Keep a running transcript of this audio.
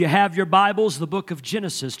You have your Bibles, the book of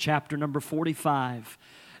Genesis, chapter number 45.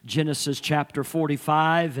 Genesis chapter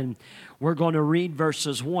 45, and we're going to read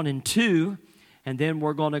verses 1 and 2, and then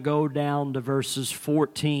we're going to go down to verses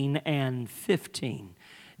 14 and 15.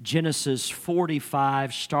 Genesis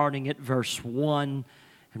 45, starting at verse 1,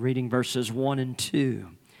 and reading verses 1 and 2.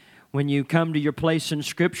 When you come to your place in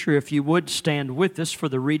Scripture, if you would stand with us for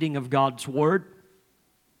the reading of God's Word.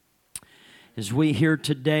 As we here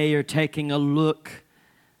today are taking a look,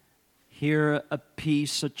 here a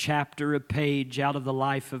piece, a chapter, a page out of the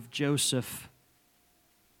life of Joseph.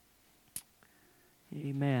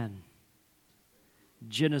 Amen.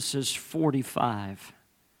 Genesis 45.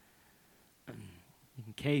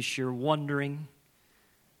 In case you're wondering,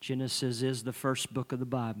 Genesis is the first book of the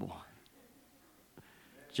Bible.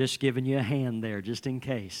 Just giving you a hand there, just in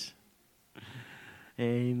case.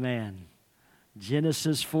 Amen.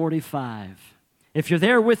 Genesis 45. If you're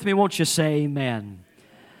there with me, won't you say amen?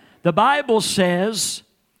 The Bible says,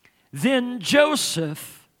 then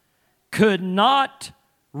Joseph could not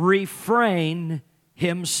refrain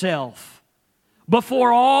himself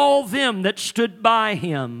before all them that stood by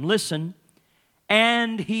him. Listen,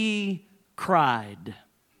 and he cried,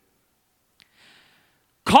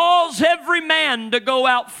 cause every man to go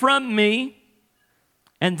out from me.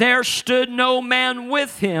 And there stood no man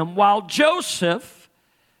with him, while Joseph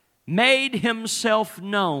made himself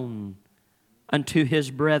known unto his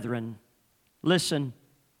brethren. Listen.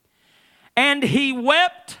 And he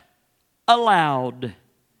wept aloud,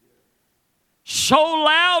 so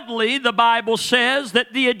loudly, the Bible says,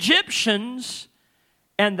 that the Egyptians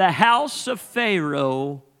and the house of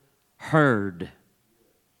Pharaoh heard.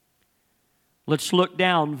 Let's look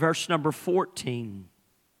down, verse number 14.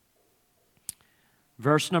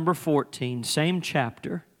 Verse number 14, same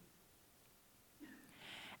chapter.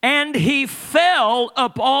 And he fell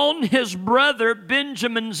upon his brother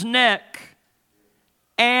Benjamin's neck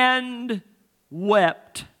and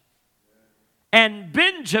wept. And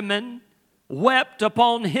Benjamin wept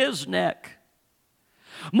upon his neck.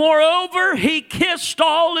 Moreover, he kissed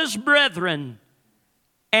all his brethren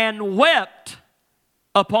and wept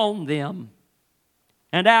upon them.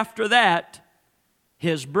 And after that,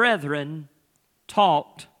 his brethren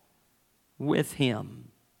talked with him.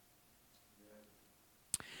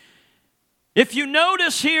 If you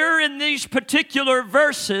notice here in these particular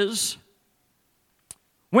verses,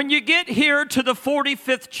 when you get here to the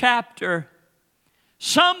 45th chapter,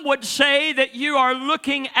 some would say that you are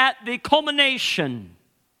looking at the culmination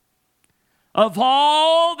of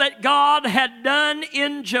all that God had done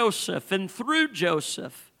in Joseph and through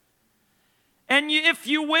Joseph. And if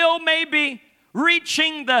you will, maybe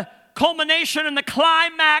reaching the culmination and the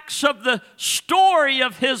climax of the story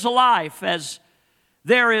of his life, as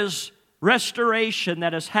there is restoration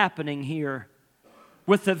that is happening here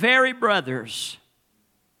with the very brothers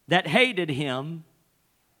that hated him,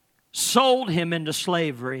 sold him into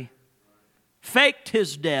slavery, faked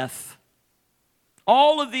his death.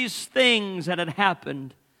 All of these things that had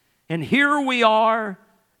happened, and here we are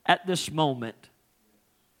at this moment.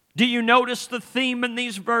 Do you notice the theme in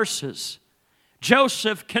these verses?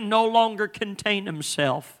 Joseph can no longer contain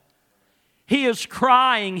himself. He is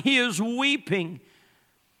crying, he is weeping.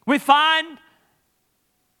 We find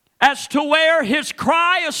as to where his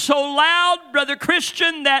cry is so loud, Brother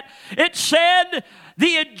Christian, that it said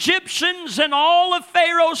the Egyptians and all of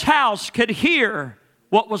Pharaoh's house could hear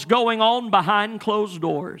what was going on behind closed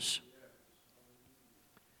doors.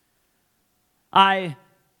 I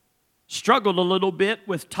struggled a little bit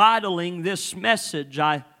with titling this message.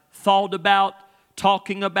 I thought about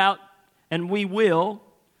talking about, and we will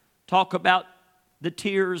talk about the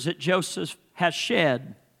tears that Joseph has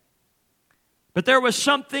shed. But there was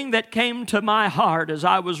something that came to my heart as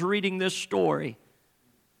I was reading this story.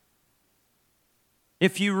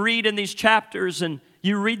 If you read in these chapters and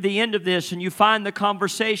you read the end of this and you find the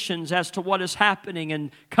conversations as to what is happening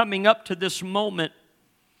and coming up to this moment,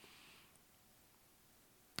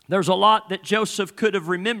 there's a lot that Joseph could have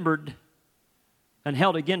remembered and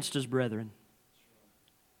held against his brethren.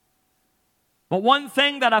 But one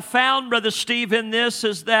thing that I found, Brother Steve, in this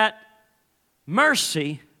is that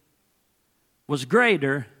mercy was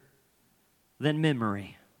greater than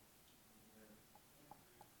memory.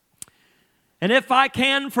 And if I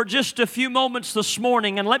can, for just a few moments this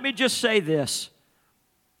morning, and let me just say this,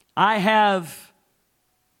 I have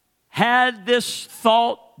had this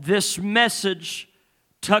thought, this message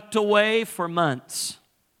tucked away for months.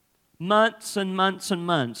 Months and months and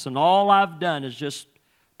months. And all I've done is just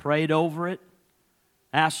prayed over it,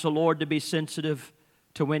 asked the Lord to be sensitive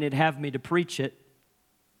to when He'd have me to preach it.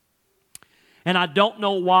 And I don't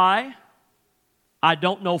know why. I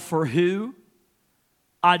don't know for who.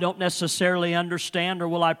 I don't necessarily understand, or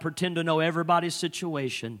will I pretend to know everybody's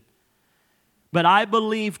situation. But I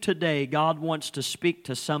believe today God wants to speak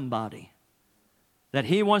to somebody, that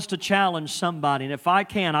He wants to challenge somebody. And if I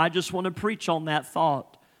can, I just want to preach on that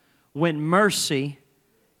thought. When mercy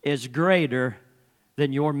is greater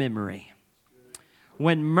than your memory.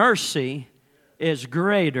 When mercy is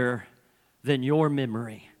greater than your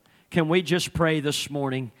memory. Can we just pray this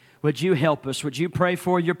morning? Would you help us? Would you pray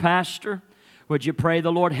for your pastor? Would you pray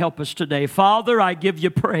the Lord help us today? Father, I give you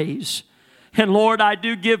praise. And Lord, I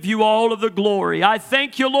do give you all of the glory. I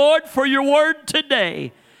thank you, Lord, for your word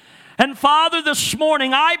today. And Father, this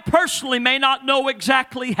morning, I personally may not know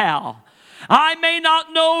exactly how. I may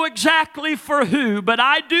not know exactly for who, but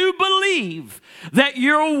I do believe that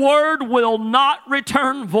your word will not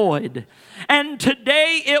return void. And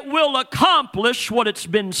today it will accomplish what it's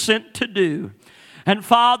been sent to do. And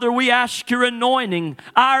Father, we ask your anointing,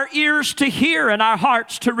 our ears to hear and our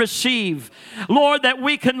hearts to receive. Lord, that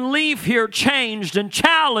we can leave here changed and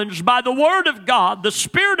challenged by the Word of God, the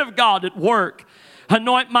Spirit of God at work.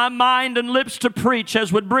 Anoint my mind and lips to preach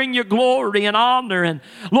as would bring you glory and honor. And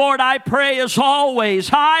Lord, I pray as always,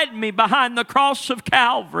 hide me behind the cross of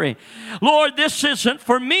Calvary. Lord, this isn't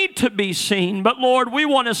for me to be seen, but Lord, we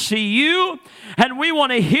want to see you and we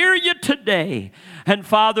want to hear you today. And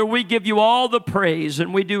Father, we give you all the praise,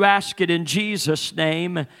 and we do ask it in Jesus'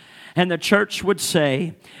 name. And the church would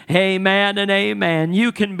say, amen and amen.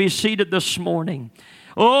 You can be seated this morning.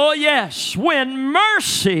 Oh yes, when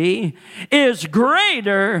mercy is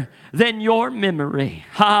greater than your memory.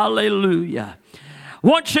 Hallelujah. I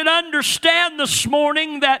want you to understand this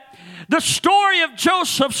morning that the story of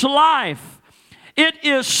Joseph's life, it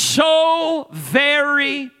is so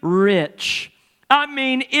very rich. I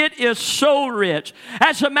mean, it is so rich.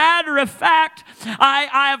 As a matter of fact,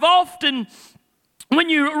 I've often, when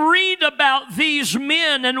you read about these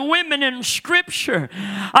men and women in Scripture,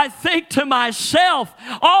 I think to myself,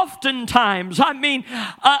 oftentimes,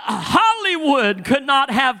 Hollywood could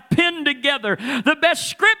not have pinned together. The best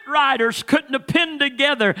script writers couldn't have pinned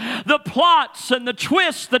together the plots and the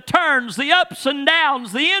twists, the turns, the ups and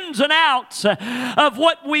downs, the ins and outs of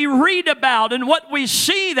what we read about and what we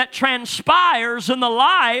see that transpires in the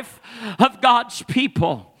life of God's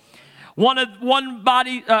people.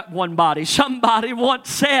 Somebody once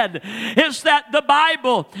said is that the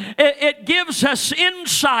Bible, it gives us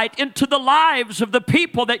insight into the lives of the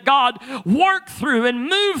people that God worked through and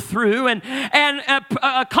moved through and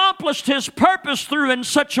accomplished His purpose through in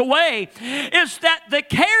such a way, is that the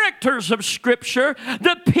characters of Scripture,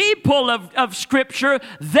 the people of Scripture,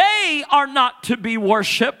 they are not to be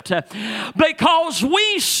worshiped because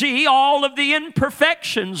we see all of the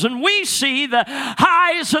imperfections and we see the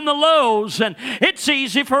highs and the lows. And it's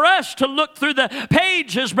easy for us to look through the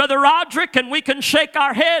pages, Brother Roderick, and we can shake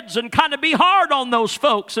our heads and kind of be hard on those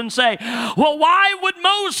folks and say, well, why would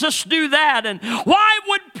Moses do that? And why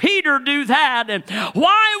would Peter do that? And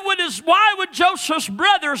why would Joseph's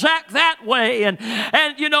brothers act that way? And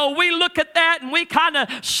you know, we look at that and we kind of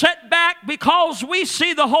sit back because we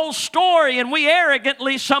see the whole story, and we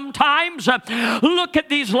arrogantly sometimes look at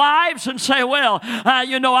these lives and say, well,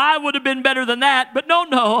 I would have been better than that. But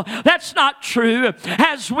no, that's not true.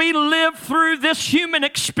 As we live through this human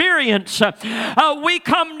experience, we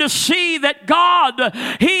come to see that God,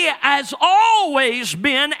 He has always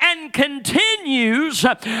been and continues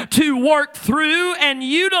to work through and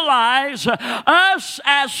utilize us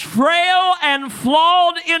as frail and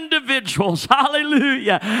flawed individuals.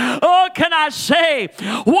 Hallelujah. Oh, can I say,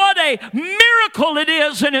 what a miracle it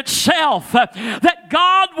is in itself that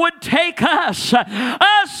God would take us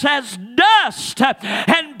as dust,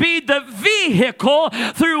 and be the vehicle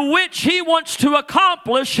through which He wants to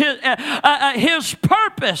accomplish His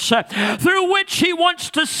purpose, through which He wants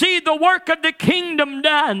to see the work of the kingdom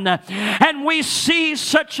done. And we see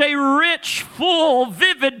such a rich, full,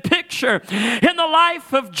 vivid picture in the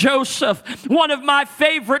life of Joseph, one of my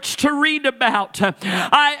favorites to read about.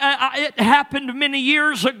 It happened many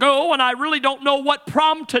years ago, and I really don't know what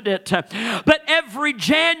prompted it, but every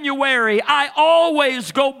January I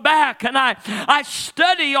always go back and I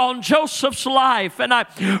study on Joseph's life, and I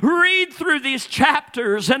read through these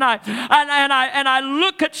chapters, and I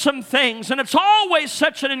look at some things, and it's always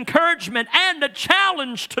such an encouragement and a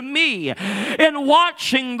challenge to me in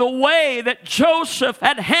watching the way that Joseph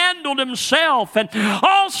had handled himself, and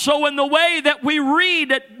also in the way that we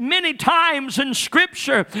read it many times in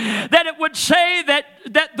Scripture, that it would say that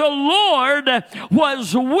the Lord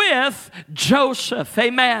was with Joseph.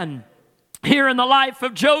 Amen. Here in the life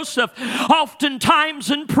of Joseph, oftentimes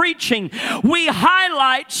in preaching, we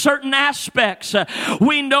highlight certain aspects.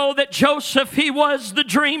 We know that Joseph, he was the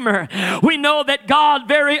dreamer. We know that God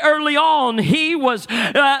very early on, he was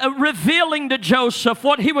revealing to Joseph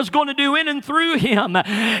what he was going to do in and through him.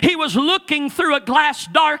 He was looking through a glass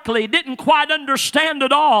darkly, didn't quite understand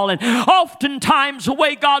it all. And oftentimes the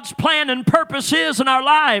way God's plan and purpose is in our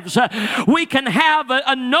lives, we can have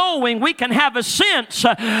a knowing, we can have a sense,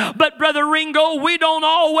 but Brother Ringo, we don't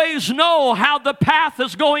always know how the path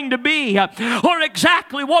is going to be or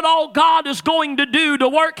exactly what all God is going to do to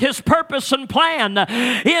work His purpose and plan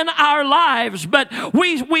in our lives. But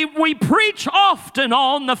we preach often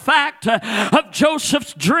on the fact of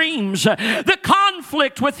Joseph's dreams, the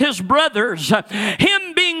conflict with his brothers,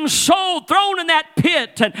 him being sold, thrown in that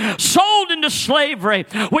pit and sold into slavery.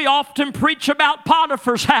 We often preach about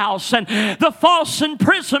Potiphar's house and the false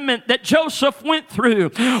imprisonment that Joseph went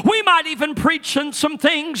through. We might even preaching some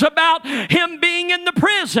things about him being in the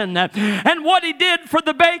prison and what he did for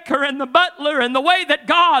the baker and the butler and the way that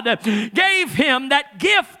God gave him that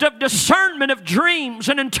gift of discernment of dreams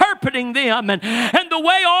and interpreting them and the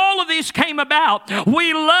way all of these came about.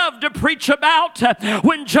 We love to preach about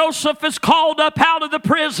when Joseph is called up out of the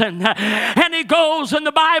prison and he goes, and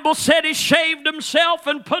the Bible said he shaved himself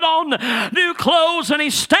and put on new clothes and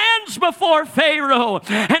he stands before Pharaoh.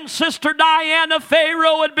 And Sister Diana,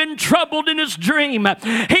 Pharaoh had been troubled in his dream.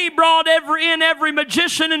 He brought every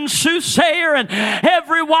magician and soothsayer and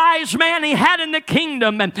every wise man he had in the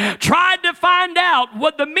kingdom and tried to find out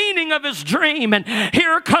what the meaning of his dream. And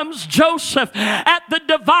here comes Joseph at the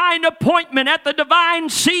divine appointment, at the divine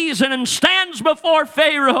season, and stands before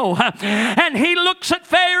Pharaoh. And he looks at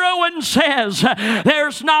Pharaoh and says,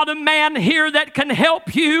 "There's not a man here that can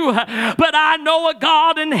help you, but I know a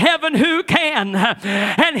God in heaven who can."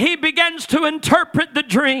 And he begins to interpret the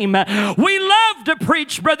dream. We love to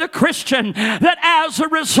preach, Brother Christian, that as a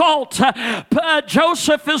result,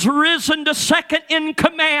 Joseph is risen to second in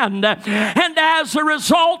command. And as a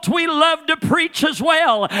result, we love to preach as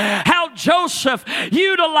well how Joseph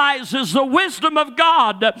utilizes the wisdom of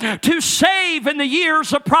God to save in the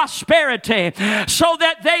years of prosperity so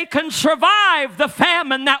that they can survive the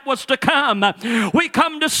famine that was to come. We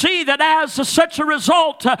come to see that as such a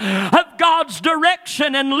result of God's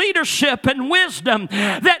direction and leadership and wisdom,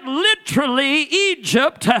 that literally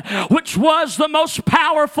Egypt, which was the most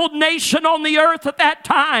powerful nation on the earth at that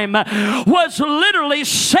time, was literally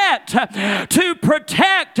set to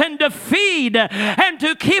protect and to feed and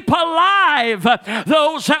to keep alive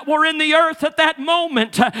those that were in the earth at that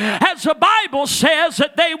moment. As the Bible says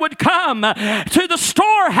that they would come to the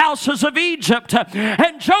storehouses of Egypt,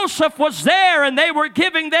 and Joseph was there, and they were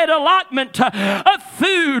giving that allotment of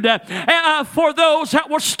food for those that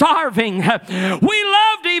were starving. We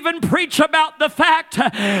love to even preach about the fact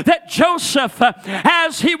that Joseph,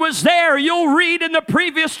 as he was there, you'll read in the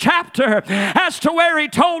previous chapter as to where he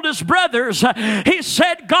told his brothers, he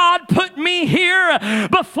said, "God put me here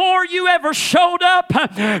before you ever showed up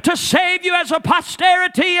to save you as a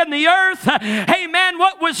posterity in the earth." Amen.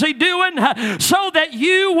 What was he doing? So that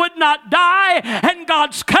you would not die, and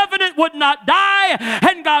God's covenant would not die,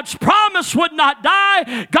 and God's promise would not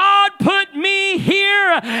die. God put me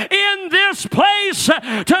here in this place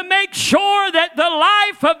to make sure that the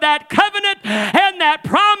life of that covenant and that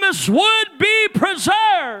promise would be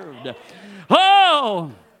preserved.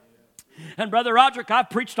 Oh, and Brother Roderick, I've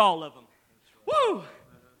preached all of them. Woo!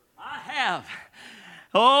 I have.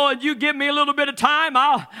 Oh, and you give me a little bit of time,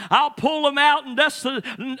 I'll pull them out and dust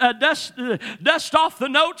off the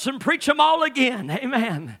notes and preach them all again.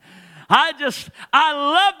 Amen. I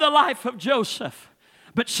love the life of Joseph.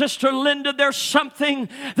 But Sister Linda, there's something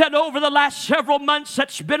that over the last several months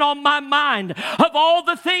that's been on my mind. Of all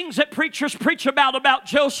the things that preachers preach about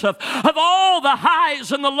Joseph, of all the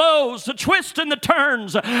highs and the lows, the twists and the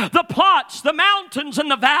turns, the plots, the mountains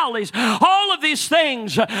and the valleys, all of these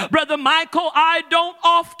things, Brother Michael, I don't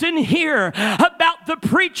often hear about the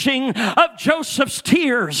preaching of Joseph's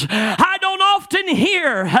tears. I don't often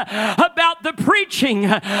hear about the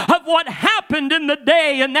preaching of what happened in the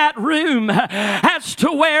day in that room as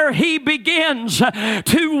to where he begins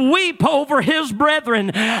to weep over his brethren.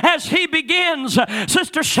 As he begins,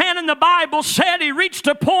 Sister Shannon, the Bible said he reached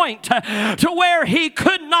a point to where he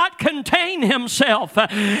could not contain himself.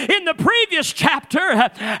 In the previous chapter,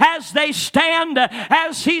 as they stand,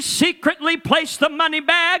 as he secretly placed the money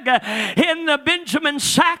bag in the Benjamin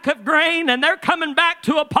sack of grain, and they're coming back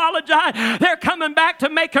to apologize. They're coming back to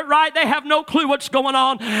make it right. They have no clue what's going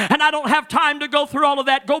on. And I don't have time to go through all of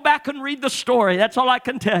that. Go back and read the story. That's all I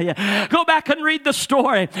can tell you. Go back and read the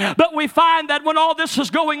story. But we find that when all this is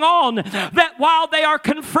going on, that while they are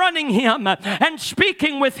confronting him and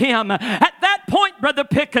speaking with him, at that point, Brother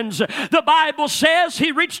Pickens, the Bible says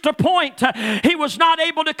he reached a point. He was not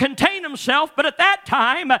able to contain himself, but at that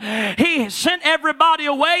time, he sent everybody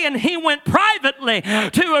away and he went privately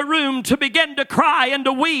to a room to begin to cry and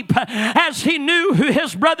to weep as he knew who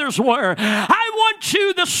his brothers were. I want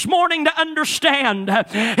you this morning to understand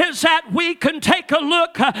is that we can take a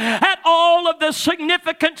look at all of the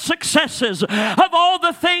significant successes of all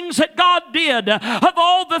the things that God did, of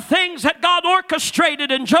all the things that God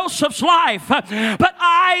orchestrated in Joseph's life. But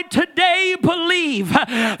I today believe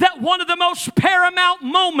that one of the most paramount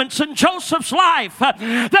moments in Joseph's life,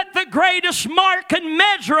 that the greatest mark and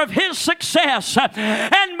measure of his success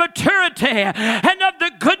and maturity and of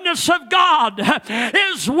the goodness of God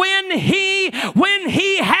is when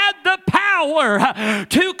he had the power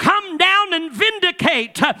to come down and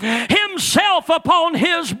vindicate himself upon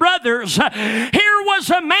his brothers. Here was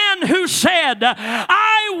a man who said,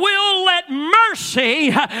 I will let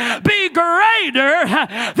mercy be greater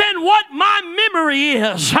than what my memory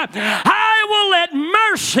is. I will let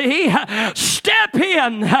mercy step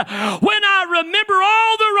in when I remember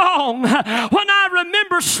all the wrong, when I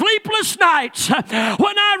remember sleepless nights,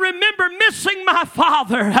 when I remember missing my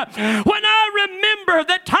father, when I remember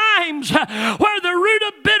the times where the root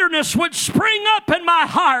of bitterness would spring up in my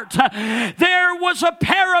heart. There was a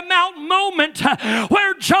paramount moment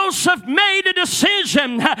where Joseph made a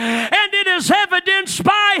decision, and it is evidenced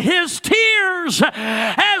by his tears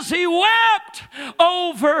as he wept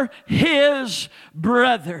over his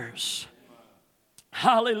brothers.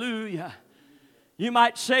 Hallelujah. You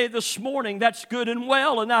might say this morning, that's good and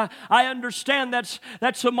well, and I understand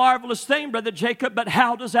that's a marvelous thing, Brother Jacob, but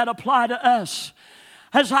how does that apply to us?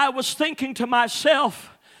 As I was thinking to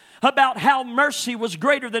myself about how mercy was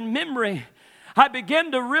greater than memory, I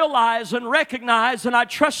began to realize and recognize, and I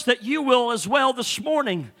trust that you will as well this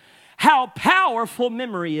morning, how powerful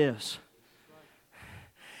memory is.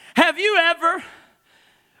 Have you ever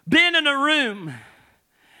been in a room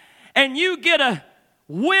and you get a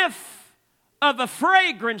whiff of a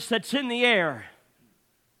fragrance that's in the air?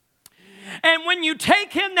 And when you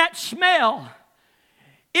take in that smell,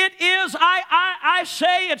 it is, I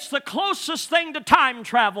say, it's the closest thing to time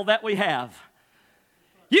travel that we have.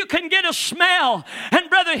 You can get a smell, and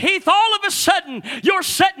Brother Heath, all of a sudden, you're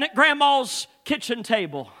sitting at Grandma's kitchen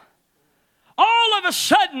table. All of a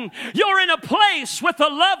sudden, you're in a place with a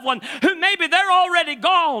loved one who maybe they're already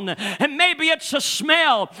gone, and maybe it's a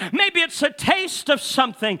smell, maybe it's a taste of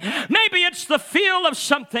something, maybe it's the feel of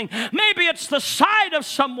something, maybe it's the sight of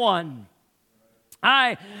someone.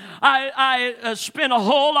 I spent a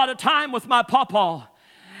whole lot of time with my pawpaw,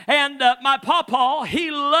 and my pawpaw,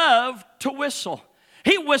 he loved to whistle.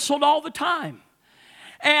 He whistled all the time.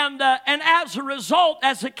 And as a result,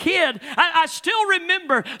 as a kid, I still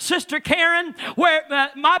remember, Sister Karen, where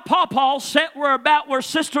my pawpaw sat about where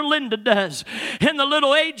Sister Linda does in the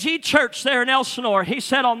little AG church there in Elsinore. He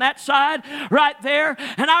sat on that side right there.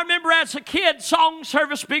 And I remember as a kid, song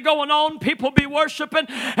service be going on, people be worshiping,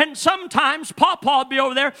 and sometimes pawpaw would be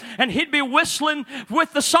over there and he'd be whistling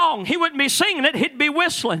with the song. He wouldn't be singing it, he'd be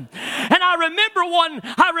whistling. And I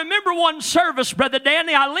remember one service, Brother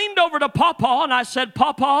Danny, I leaned over to pawpaw and I said,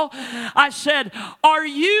 Pawpaw, I said, are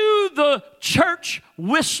you the church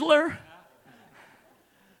whistler?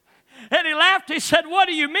 And he laughed. He said, what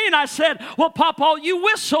do you mean? I said, well, Pawpaw, you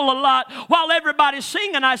whistle a lot while everybody's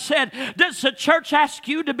singing. I said, does the church ask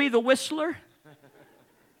you to be the whistler?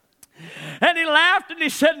 And he laughed and he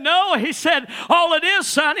said, no. He said, all it is,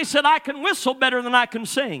 son, he said, I can whistle better than I can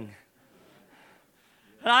sing.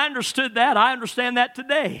 And I understood that. I understand that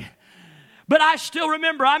today. But I still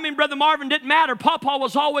remember, Brother Marvin, didn't matter. Pawpaw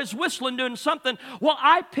was always whistling, doing something. Well,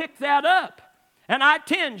 I picked that up. And I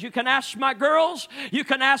tend, you can ask my girls, you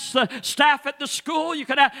can ask the staff at the school, you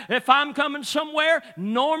can ask, if I'm coming somewhere,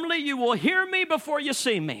 normally you will hear me before you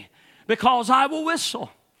see me because I will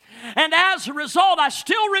whistle. And as a result, I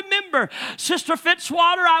still remember, Sister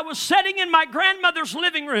Fitzwater, I was sitting in my grandmother's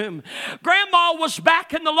living room. Grandma was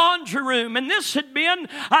back in the laundry room, and this had been,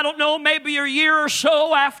 I don't know, maybe a year or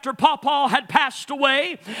so after Pawpaw had passed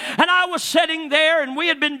away. And I was sitting there, and we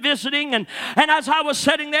had been visiting, and as I was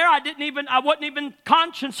sitting there, I wasn't even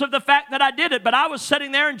conscious of the fact that I did it, but I was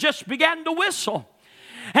sitting there and just began to whistle.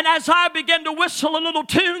 And as I began to whistle a little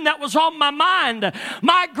tune that was on my mind,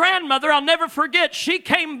 my grandmother, I'll never forget, she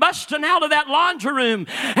came busting out of that laundry room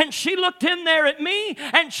and she looked in there at me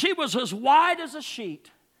and she was as white as a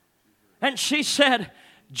sheet. And she said,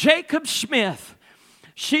 Jacob Smith.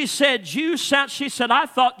 She said, I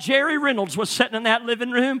thought Jerry Reynolds was sitting in that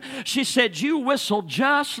living room. She said, you whistle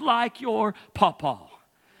just like your pawpaw.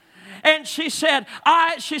 And she said,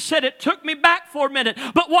 it took me back for a minute.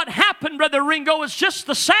 But what happened, Brother Ringo, is just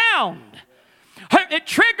the sound. It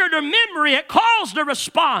triggered her memory. It caused a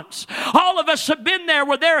response. All of us have been there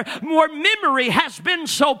where memory has been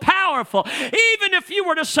so powerful. Even if you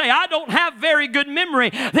were to say, I don't have very good memory,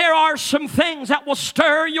 there are some things that will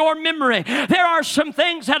stir your memory. There are some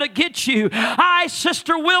things that'll get you.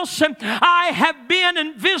 Sister Wilson, I have been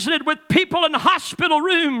and visited with people in hospital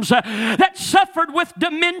rooms that suffered with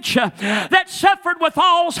dementia, that suffered with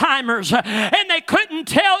Alzheimer's, and they couldn't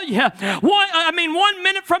tell you one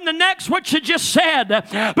minute from the next what you just said.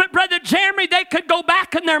 But Brother Jeremy, they could go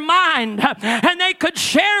back in their mind and they could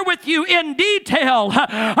share with you in detail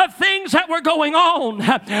of things that were going on.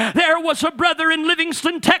 There was a brother in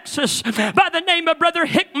Livingston, Texas by the name of Brother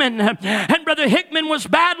Hickman, and Brother Hickman was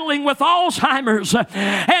battling with Alzheimer's.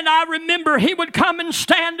 And I remember he would come and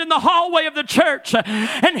stand in the hallway of the church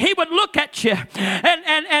and he would look at you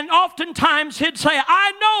and oftentimes he'd say,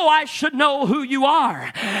 I know I should know who you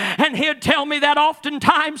are. And he'd tell me that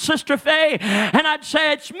oftentimes, Sister Faye. And I'd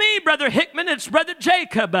say, it's me, Brother Hickman. It's Brother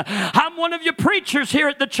Jacob. I'm one of your preachers here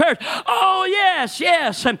at the church. Oh,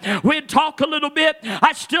 yes. And we'd talk a little bit.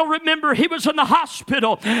 I still remember he was in the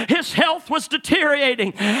hospital. His health was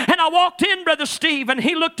deteriorating. And I walked in, Brother Steve, and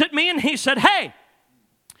he looked at me and he said, hey.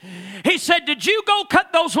 He said, did you go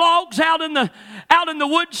cut those logs out in the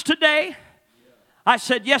woods today? I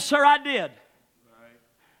said, yes, sir, I did.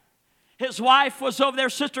 His wife was over there,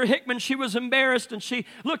 Sister Hickman. She was embarrassed, and she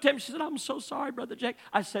looked at him. She said, I'm so sorry, Brother Jake.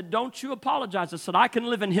 I said, don't you apologize. I said, I can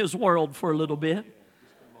live in his world for a little bit.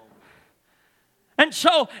 And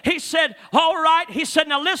so he said, all right. He said,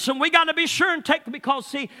 now listen, we got to be sure and take, because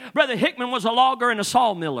see, Brother Hickman was a logger and a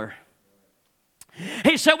sawmiller.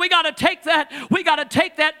 He said, we got to take that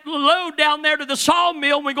load down there to the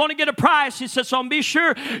sawmill and we're going to get a price. He said, so be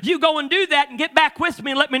sure you go and do that and get back with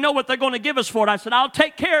me and let me know what they're going to give us for it. I said, I'll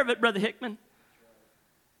take care of it, Brother Hickman.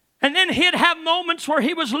 And then he'd have moments where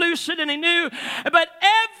he was lucid and he knew. But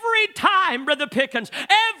every time, Brother Pickens,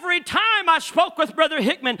 every time I spoke with Brother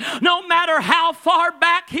Hickman, no matter how far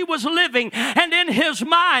back he was living and in his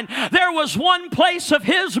mind, there was one place of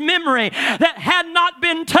his memory that had not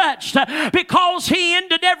been touched. Because he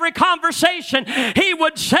ended every conversation, he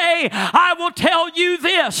would say, I will tell you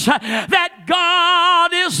this, that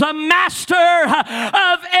God is the master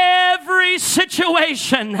of every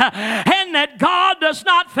situation and that God does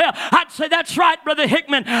not fail. I'd say, that's right, Brother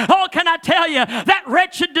Hickman. Oh, can I tell you, that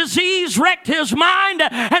wretched disease wrecked his mind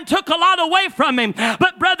and took a lot away from him.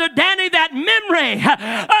 But Brother Danny, that memory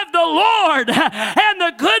of the Lord and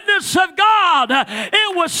the goodness of God,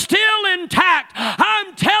 it was still intact.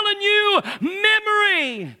 I'm telling you,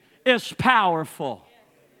 memory is powerful.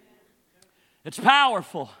 It's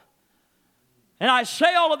powerful. And I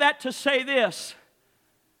say all of that to say this.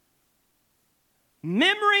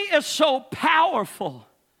 Memory is so powerful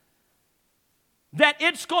that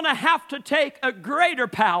it's going to have to take a greater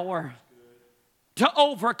power to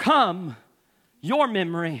overcome your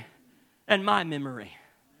memory and my memory.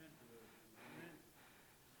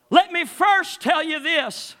 Let me first tell you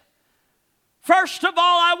this. First of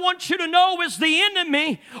all, I want you to know is the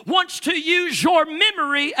enemy wants to use your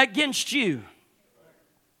memory against you.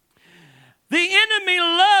 The enemy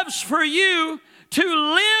loves for you to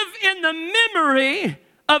live in the memory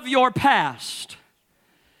of your past.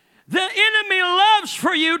 The enemy loves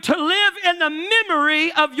for you to live in the memory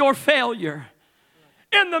of your failure,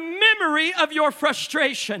 in the memory of your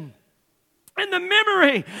frustration, in the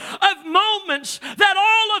memory of moments that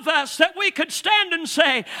all of us, that we could stand and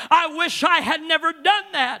say, I wish I had never done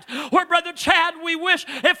that. Or Brother Chad, we wish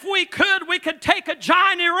if we could take a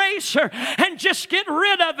giant eraser and just get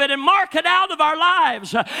rid of it and mark it out of our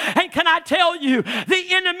lives. And can I tell you, the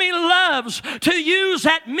enemy loves to use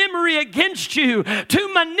that memory against you,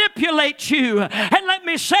 to manipulate you, and let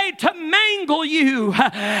me say, to mangle you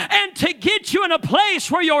and to get you in a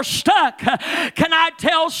place where you're stuck. Can I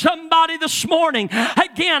tell somebody this morning,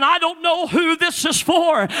 again, I don't know who this is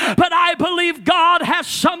for, but I believe God has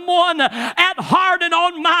someone at heart and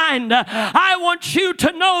on mind. I want you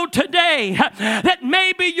to know today that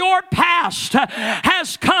maybe your past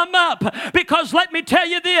has come up, because let me tell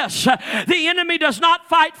you this, the enemy does not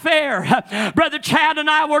fight fair. Brother Chad and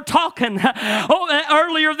I were talking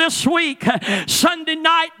earlier this week, Sunday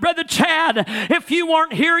night. Brother Chad, if you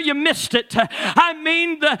weren't here, you missed it. I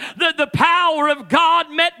mean, the power of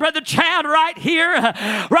God met Brother Chad right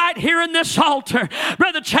here in this altar.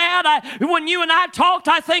 Brother Chad, when you and I talked,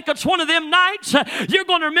 I think it's one of them nights you're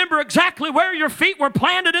going to remember exactly where your feet were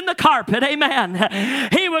planted in the carpet. Amen.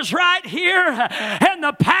 He was right here, and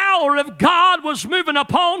the power of God was moving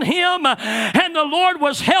upon him, and the Lord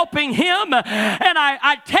was helping him. And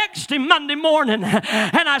I texted him Monday morning,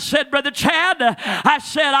 and I said, Brother Chad, I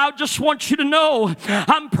said, I just want you to know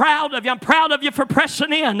I'm proud of you. I'm proud of you for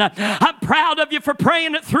pressing in. I'm proud of you for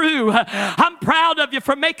praying it through. I'm proud of you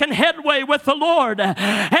for making headway with the Lord.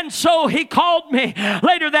 And so he called me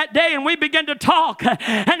later that day, and we began to talk.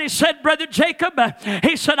 And he said, Brother Jacob,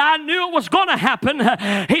 he said, I knew it was going to happen.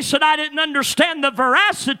 He said, I didn't understand the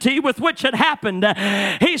veracity with which it happened.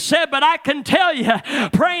 He said, but I can tell you,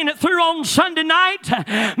 praying it through on Sunday night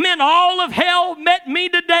meant all of hell met me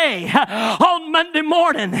today on Monday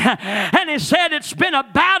morning. And he said, it's been a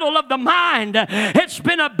battle of the mind. It's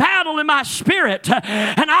been a battle in my spirit.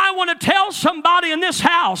 And I want to tell somebody in this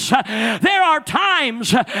house, there are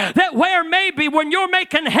times that where maybe when you're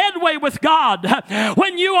making headway with God,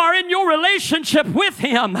 when you are in your relationship with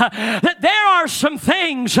Him, that there are some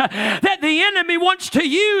things that the enemy wants to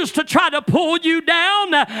use to try to pull you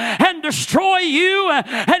down and destroy you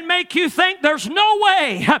and make you think there's no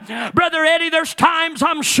way. Brother Eddie, there's times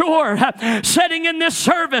I'm sure sitting in this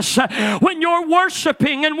service when you're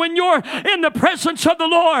worshiping and when you're in the presence of the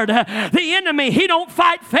Lord, the enemy, he don't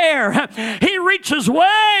fight fair. He reaches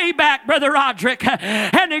way back, Brother Roderick,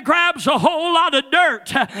 and he grabs a whole lot of dirt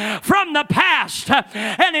from the past,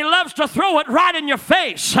 and he loves to throw it right in your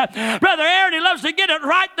face. Brother Aaron, he loves to get it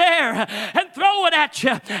right there and throw it at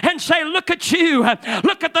you and say, look at you.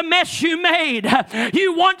 Look at the mess you made.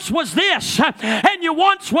 You once was this, and you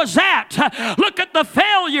once was that. Look at the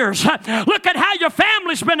failures. Look at how your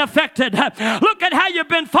family's been affected. Look at how you've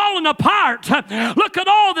been falling apart. Look at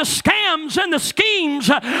all the scams and the schemes.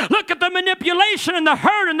 Look at the manipulation and the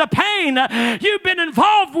hurt and the pain you've been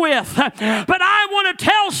involved with. But I want to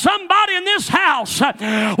tell somebody in this house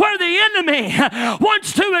where the enemy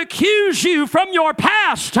wants to accuse you from your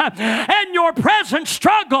past and your present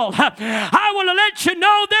struggle. I want to let you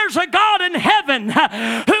know there's a God in heaven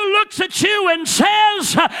who looks at you and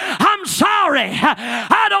says, I'm sorry,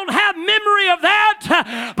 I don't have memory of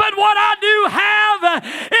that, but what I do have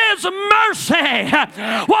is mercy.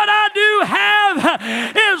 What I do have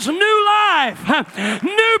is new life,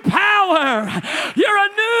 new power. You're a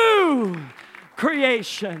new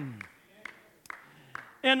creation.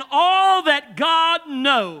 And all that God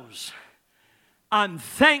knows, I'm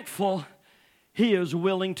thankful He is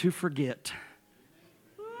willing to forget.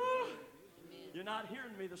 You're not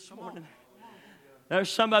hearing me this morning. There's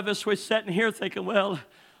some of us, we're sitting here thinking, well,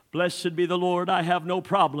 blessed be the Lord, I have no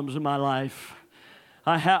problems in my life.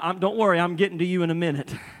 Don't worry, I'm getting to you in a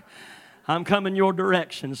minute. I'm coming your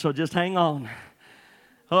direction, so just hang on.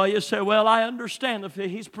 Oh, you say, well, I understand. If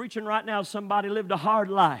he's preaching right now, somebody lived a hard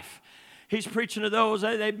life. He's preaching to those,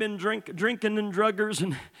 they've been drinking and druggers,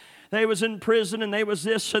 and they was in prison, and they was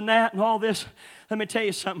this and that and all this. Let me tell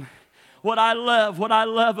you something. What I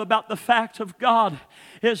love about the fact of God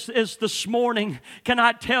is this morning, can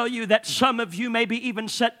I tell you that some of you maybe even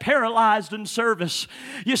sit paralyzed in service.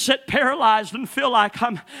 You sit paralyzed and feel like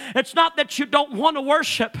it's not that you don't want to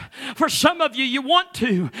worship. For some of you, you want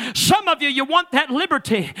to. Some of you, you want that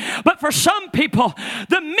liberty. But for some people,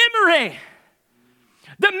 the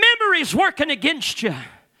memory's working against you.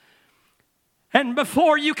 And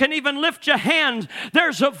before you can even lift your hand,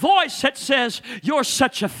 there's a voice that says, you're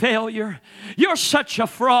such a failure. You're such a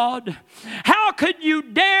fraud. How could you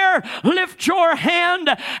dare lift your hand?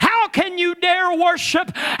 How can you dare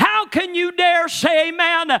worship? How can you dare say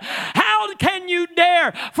amen? How can you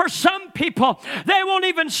dare? For some people, they won't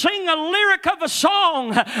even sing a lyric of a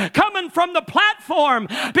song coming from the platform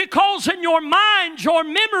because in your mind, your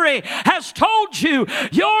memory has told you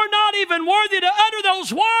you're not even worthy to utter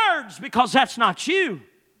those words because that's not you.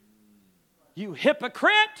 You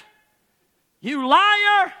hypocrite. You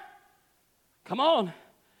liar. Come on.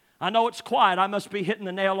 I know it's quiet. I must be hitting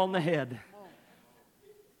the nail on the head.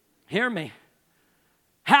 Hear me.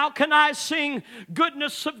 How can I sing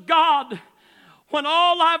goodness of God when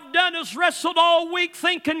all I've done is wrestled all week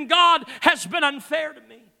thinking God has been unfair to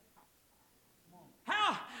me?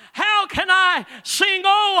 How can I sing,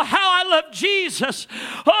 oh, how I love Jesus?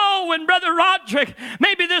 Oh, and Brother Roderick,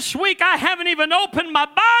 maybe this week I haven't even opened my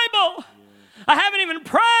Bible. I haven't even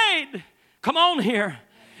prayed. Come on here.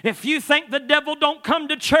 If you think the devil don't come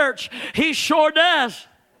to church, he sure does.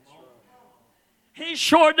 He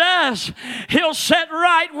sure does. He'll sit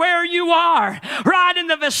right where you are, right in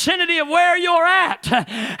the vicinity of where you're at.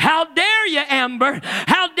 How dare you, Amber?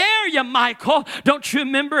 How dare you, Michael? Don't you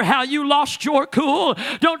remember how you lost your cool?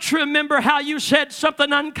 Don't you remember how you said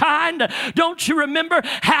something unkind? Don't you remember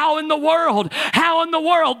how in the world,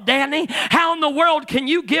 Danny, how in the world can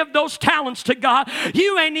you give those talents to God?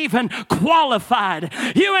 You ain't even qualified.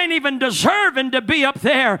 You ain't even deserving to be up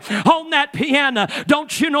there on that piano.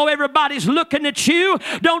 Don't you know everybody's looking at you?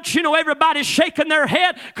 Don't you know everybody's shaking their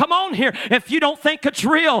head? Come on here. If you don't think it's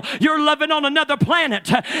real, you're living on another planet.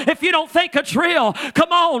 If you don't think it's real,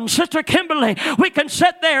 come on, Sister Kimberly, we can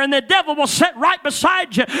sit there and the devil will sit right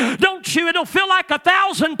beside you. Don't you? It'll feel like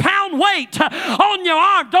 1,000-pound weight on your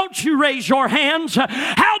arm. Don't you raise your hands.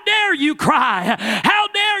 How dare you cry? How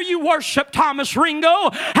dare you worship Thomas Ringo?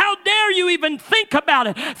 How dare you even think about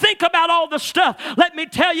it? Think about all the stuff. Let me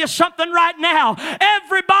tell you something right now.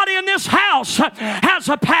 Everybody in this house has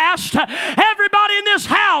a past. Everybody in this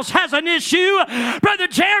house has an issue. Brother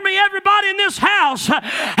Jeremy, everybody in this house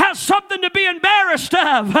has something to be embarrassed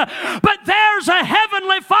of. But there's a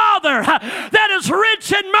heavenly Father that is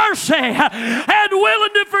rich in mercy and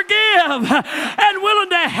willing to forgive and willing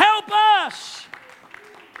to help us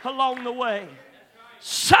along the way.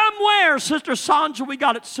 Somewhere, Sister Sandra, we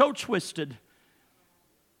got it so twisted.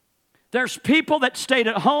 There's people that stayed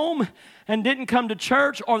at home and didn't come to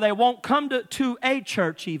church, or they won't come to a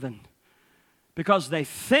church even, because they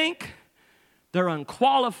think they're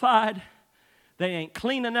unqualified, they ain't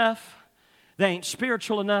clean enough, they ain't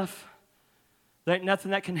spiritual enough, there ain't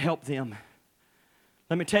nothing that can help them.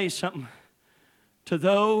 Let me tell you something. To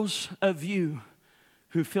those of you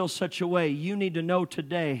who feel such a way, you need to know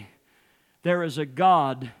today there is a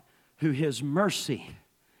God who His mercy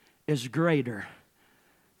is greater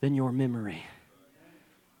than your memory.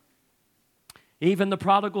 Even the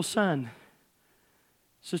prodigal son,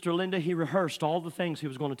 Sister Linda, he rehearsed all the things he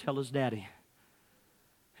was going to tell his daddy.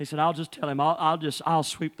 He said, I'll just tell him, I'll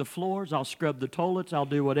sweep the floors, I'll scrub the toilets, I'll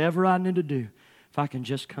do whatever I need to do if I can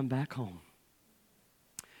just come back home.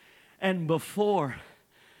 And before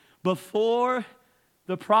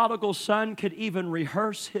the prodigal son could even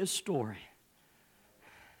rehearse his story,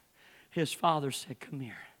 his father said, come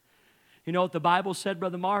here. You know what the Bible said,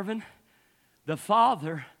 Brother Marvin? The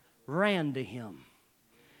father ran to him.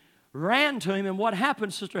 Ran to him, and what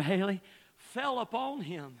happened, Sister Haley? Fell upon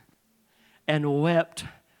him and wept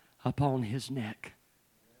upon his neck.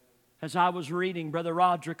 As I was reading, Brother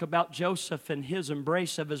Roderick, about Joseph and his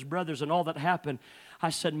embrace of his brothers and all that happened, I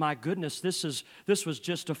said, my goodness, this was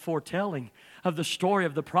just a foretelling of the story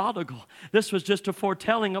of the prodigal. This was just a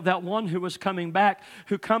foretelling of that one who was coming back,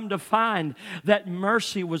 who come to find that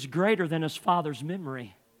mercy was greater than his father's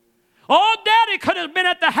memory. Oh, Daddy could have been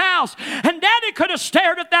at the house, and Daddy could have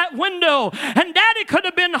stared at that window, and Daddy could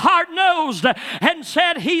have been hard-nosed and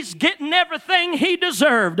said he's getting everything he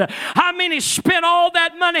deserved. I mean, he spent all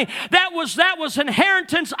that money. That was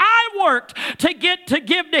inheritance I worked to give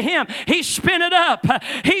to him. He spent it up.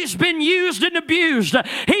 He's been used and abused.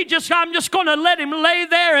 I'm just going to let him lay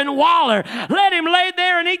there and waller. Let him lay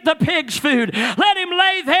there and eat the pig's food. Let him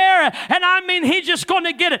lay there, and I mean, he's just going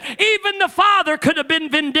to get it. Even the father could have been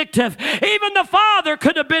vindictive. Even the father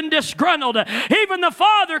could have been disgruntled. Even the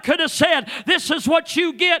father could have said, this is what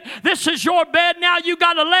you get. This is your bed. Now you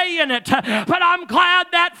got to lay in it. But I'm glad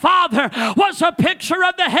that father was a picture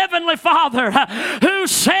of the heavenly Father who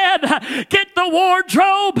said, get the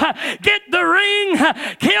wardrobe, get the ring,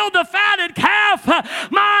 kill the fatted calf.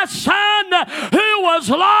 My son who was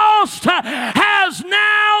lost has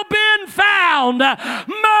now been found.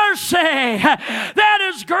 Mercy that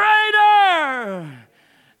is greater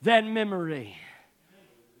than memory.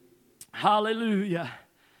 Hallelujah.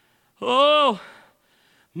 Oh,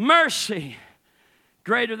 mercy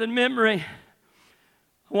greater than memory.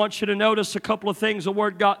 I want you to notice a couple of things the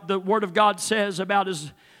Word of God says about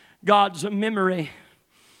God's memory.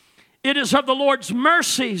 It is of the Lord's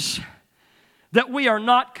mercies that we are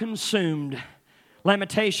not consumed.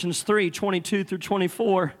 Lamentations 3:22 through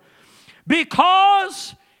 24.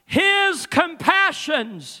 Because His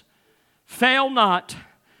compassions fail not.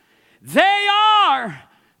 They are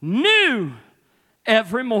new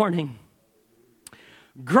every morning.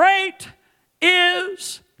 Great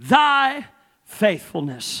is thy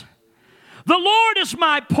faithfulness. The Lord is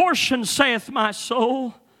my portion, saith my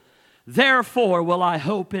soul. Therefore will I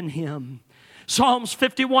hope in Him. Psalms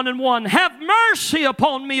 51:1. Have mercy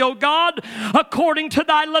upon me, O God, according to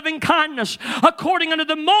thy loving kindness, according unto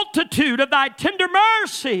the multitude of thy tender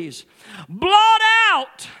mercies. Blot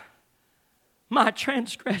out my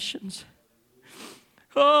transgressions.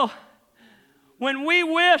 Oh, when we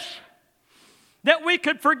wish that we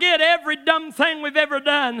could forget every dumb thing we've ever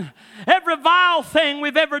done, every vile thing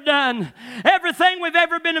we've ever done, everything we've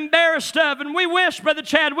ever been embarrassed of. And we wish, Brother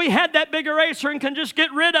Chad, we had that big eraser and can just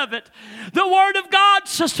get rid of it. The Word of God,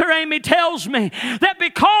 Sister Amy, tells me that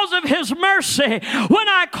because of His mercy, when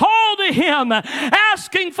I call to Him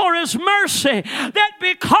asking for His mercy, that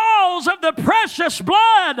because of the precious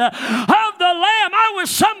blood of the Lamb, I wish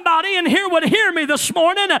somebody in here would hear me this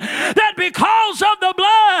morning, that because of the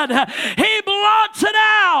blood, He blots it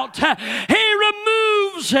out. He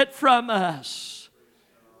removes it from us.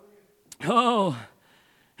 Oh,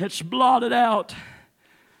 it's blotted out.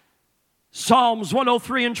 Psalms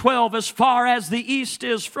 103:12, as far as the east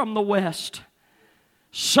is from the west,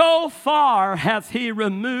 so far hath He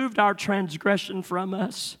removed our transgression from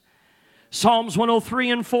us. Psalms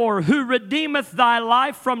 103:4, who redeemeth thy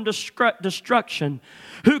life from destruction,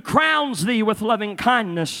 who crowns thee with loving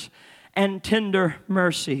kindness and tender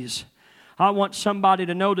mercies. I want somebody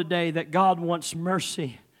to know today that God wants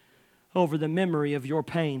mercy over the memory of your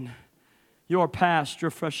pain, your past, your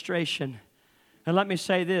frustration. And let me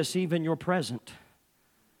say this, even your present.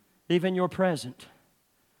 Even your present.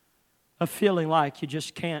 Of feeling like you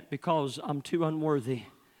just can't because I'm too unworthy.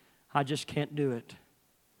 I just can't do it.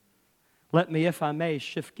 Let me, if I may,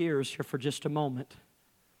 shift gears here for just a moment.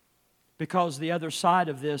 Because the other side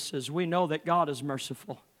of this is we know that God is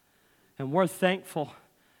merciful. And we're thankful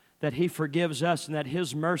that He forgives us and that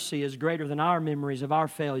His mercy is greater than our memories of our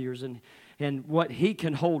failures and what He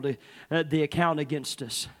can hold the account against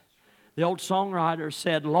us. The old songwriter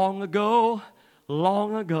said, long ago,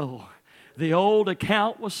 the old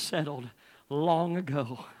account was settled long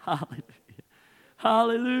ago. Hallelujah.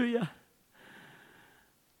 Hallelujah.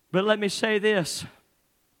 But let me say this.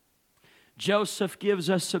 Joseph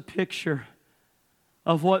gives us a picture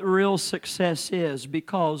of what real success is,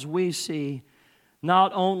 because we see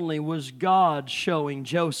not only was God showing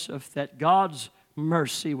Joseph that God's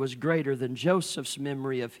mercy was greater than Joseph's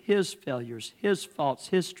memory of his failures, his faults,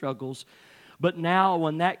 his struggles, but now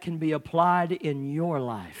when that can be applied in your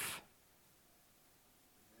life.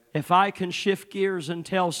 If I can shift gears and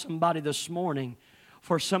tell somebody this morning,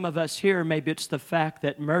 for some of us here, maybe it's the fact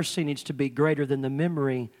that mercy needs to be greater than the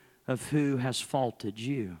memory of who has faulted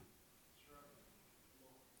you,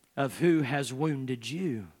 of who has wounded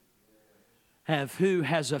you, of who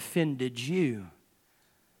has offended you.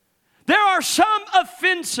 There are some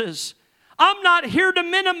offenses. I'm not here to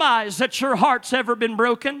minimize that your heart's ever been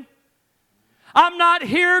broken. I'm not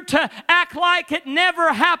here to act like it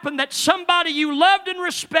never happened, that somebody you loved and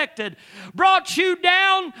respected brought you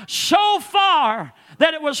down so far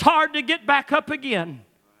that it was hard to get back up again.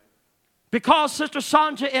 Because, Sister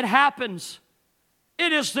Sanja, it happens.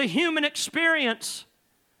 It is the human experience.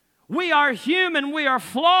 We are human, we are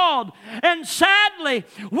flawed, and sadly,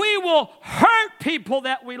 we will hurt people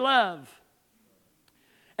that we love.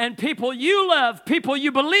 And people you love, people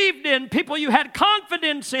you believed in, people you had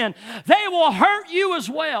confidence in, they will hurt you as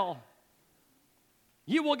well.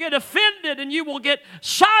 You will get offended and you will get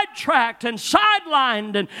sidetracked and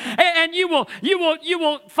sidelined and you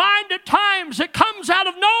will find at times it comes out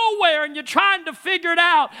of nowhere and you're trying to figure it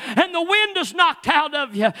out and the wind is knocked out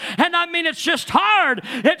of you. And I mean, it's just hard.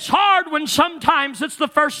 It's hard when sometimes it's the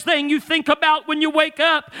first thing you think about when you wake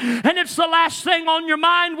up and it's the last thing on your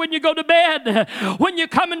mind when you go to bed. When you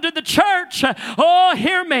come into the church, oh,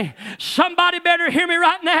 hear me. Somebody better hear me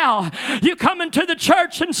right now. You come into the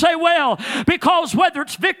church and say, well, because whether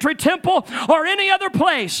it's Victory Temple or any other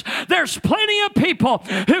place, there's plenty of people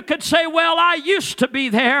who could say, well, I used to be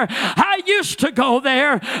there. I used to go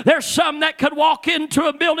there. There's some that could walk into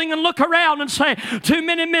a building and look around and say, too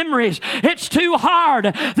many memories. It's too hard.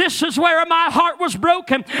 This is where my heart was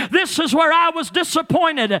broken. This is where I was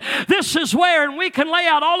disappointed. This is where, and we can lay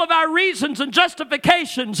out all of our reasons and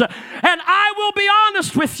justifications. And I will be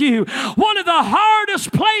honest with you, one of the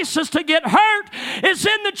hardest places to get hurt is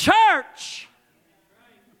in the church.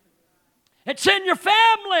 It's in your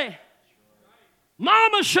family.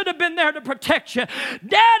 Mama should have been there to protect you.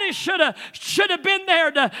 Daddy should have been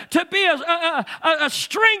there to be a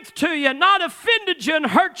strength to you, not offended you and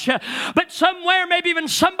hurt you. But somewhere, maybe even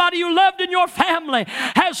somebody you loved in your family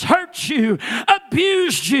has hurt you,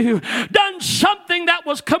 abused you, done something that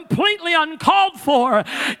was completely uncalled for.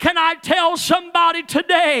 Can I tell somebody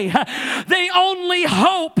today, the only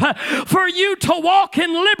hope for you to walk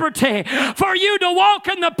in liberty, for you to walk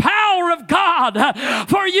in the power of God,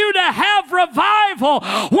 for you to have revival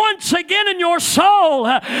once again in your soul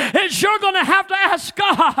is you're going to have to ask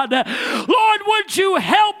God, Lord, would you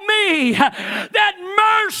help me? That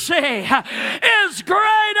mercy is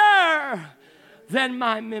greater than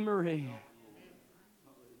my memory.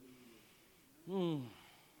 There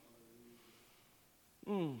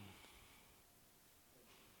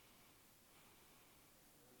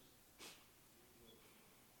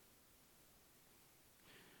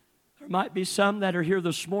might be some that are here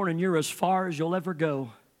this morning, you're as far as you'll ever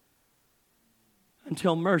go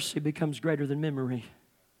until mercy becomes greater than memory.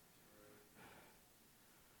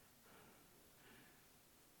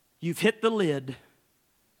 You've hit the lid.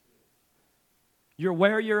 You're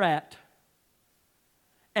where you're at.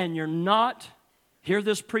 And you're not, hear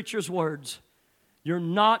this preacher's words, you're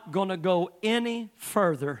not going to go any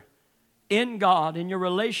further in God, in your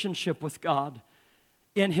relationship with God,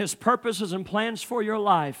 in His purposes and plans for your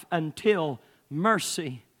life until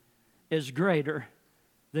mercy is greater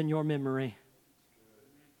than your memory.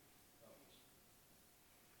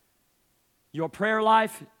 Your prayer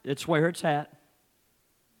life, it's where it's at.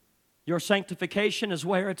 Your sanctification is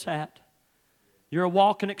where it's at. Your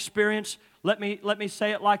walk and experience, let me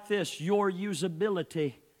say it like this, your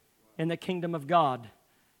usability in the kingdom of God,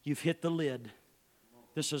 you've hit the lid.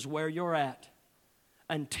 This is where you're at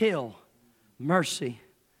until mercy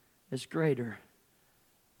is greater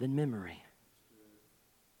than memory.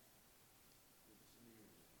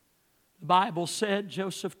 The Bible said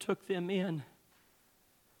Joseph took them in.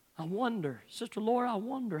 I wonder, Sister Laura,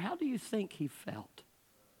 how do you think he felt?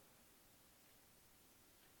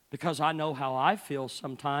 Because I know how I feel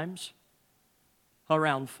sometimes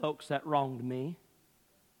around folks that wronged me.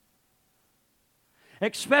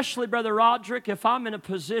 Especially, Brother Roderick, if I'm in a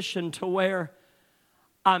position to where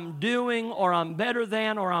I'm doing or I'm better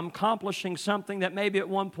than or I'm accomplishing something that maybe at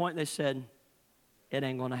one point they said, it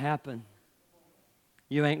ain't going to happen.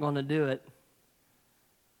 You ain't going to do it.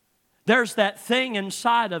 There's that thing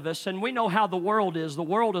inside of us, and we know how the world is. The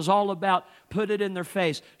world is all about put it in their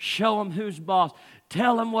face, show them who's boss,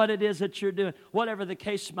 tell them what it is that you're doing, whatever the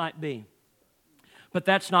case might be. But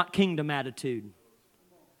that's not kingdom attitude.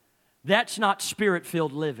 That's not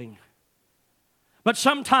spirit-filled living. But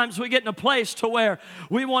sometimes we get in a place to where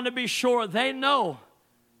we want to be sure they know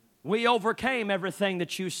we overcame everything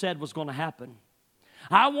that you said was going to happen.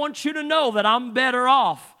 I want you to know that I'm better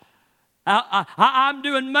off. I'm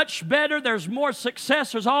doing much better. There's more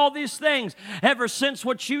success. There's all these things ever since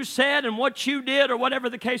what you said and what you did or whatever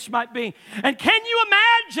the case might be. And can you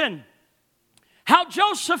imagine how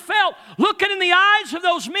Joseph felt looking in the eyes of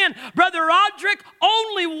those men? Brother Roderick,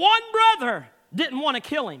 only one brother didn't want to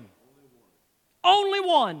kill him. Only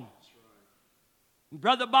one.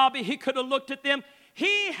 Brother Bobby, he could have looked at them.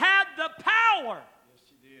 He had the power. Yes,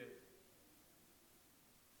 he did.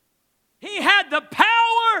 He had the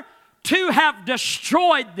power to have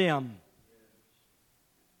destroyed them.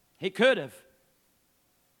 He could have.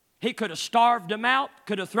 He could have starved them out,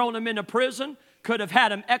 could have thrown them into prison, could have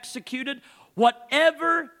had them executed,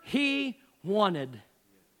 whatever he wanted.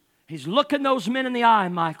 He's looking those men in the eye,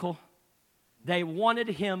 Michael. They wanted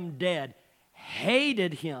him dead,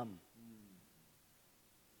 hated him.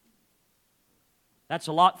 That's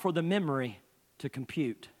a lot for the memory to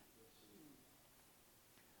compute.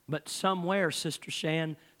 But somewhere, Sister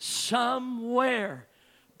Shan, somewhere,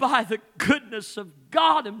 by the goodness of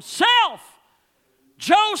God Himself,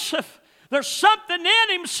 Joseph, there's something in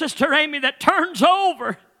him, Sister Amy, that turns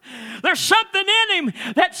over. There's something in him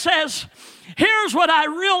that says, here's what I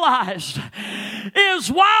realized,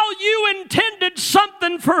 is while you intended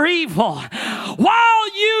something for evil,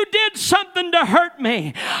 while you did something to hurt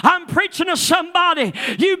me, I'm preaching to somebody,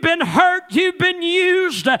 you've been hurt, you've been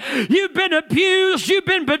used, you've been abused, you've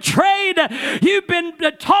been betrayed, you've been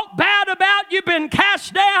talked bad about, you've been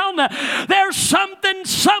cast down. There's something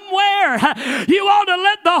somewhere. You ought to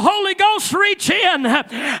let the Holy Ghost reach in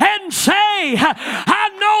and say, I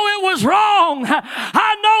know it was wrong,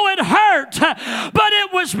 I know it hurt, but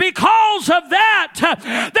it was because of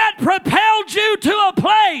that propelled you to a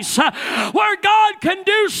place where God can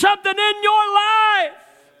do something in your life.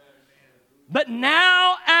 But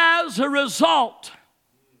now, as a result,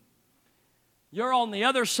 you're on the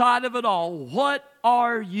other side of it all. What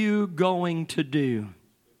are you going to do?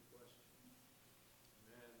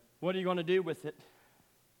 What are you going to do with it?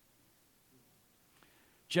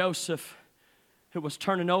 Joseph, who was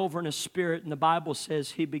turning over in his spirit, and the Bible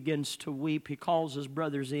says he begins to weep. He calls his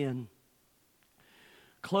brothers in,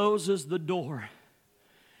 closes the door,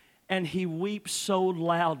 and he weeps so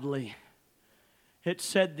loudly. It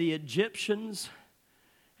said the Egyptians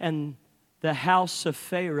and the house of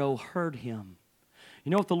Pharaoh heard him.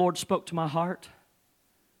 You know what the Lord spoke to my heart?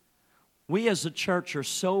 We as a church are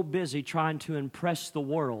so busy trying to impress the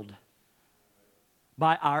world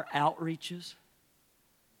by our outreaches,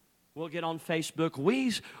 We'll get on Facebook.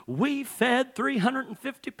 We fed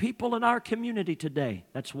 350 people in our community today.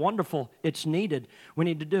 That's wonderful. It's needed. We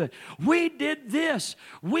need to do it. We did this.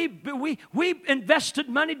 We invested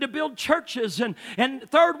money to build churches in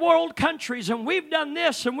third world countries, and we've done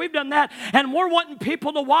this and we've done that, and we're wanting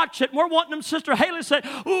people to watch it. And we're wanting them, Sister Haley, to say,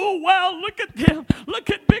 oh, wow, look at them. Look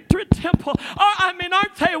at Victory Temple. Oh, I mean,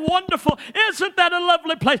 aren't they wonderful? Isn't that a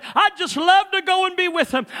lovely place? I just love to go and be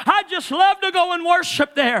with them. I just love to go and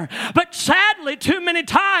worship there. But sadly, too many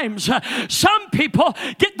times, some people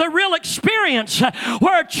get the real experience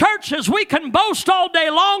where churches, we can boast all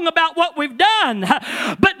day long about what we've done,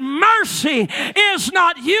 but mercy is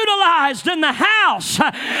not utilized in the house.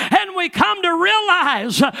 And we come to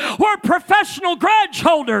realize we're professional grudge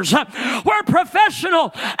holders. We're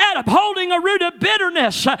professional at upholding a root of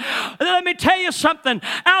bitterness. Let me tell you something.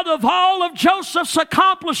 Out of all of Joseph's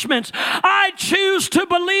accomplishments, I choose to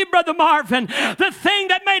believe, Brother Marvin, the thing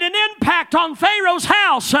that made an impact on Pharaoh's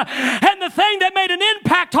house and the thing that made an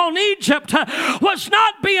impact on Egypt was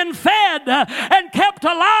not being fed and kept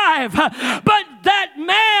alive, but that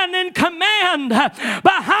man in command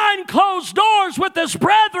behind closed doors with his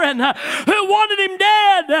brethren who wanted him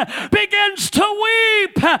dead begins to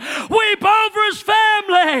weep over his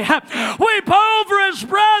family, weep over his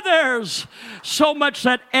brothers, so much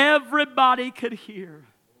that everybody could hear.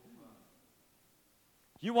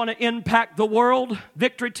 You want to impact the world,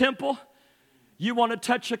 Victory Temple? You want to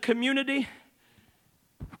touch a community?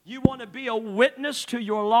 You want to be a witness to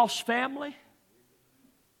your lost family?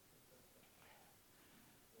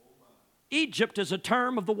 Egypt is a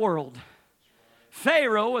term of the world.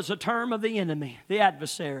 Pharaoh is a term of the enemy, the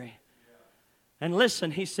adversary. And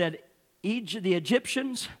listen, he said, the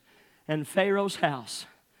Egyptians and Pharaoh's house.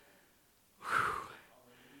 Whew.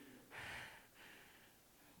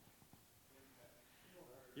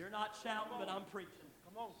 You're not shouting, but I'm preaching.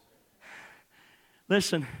 Come on.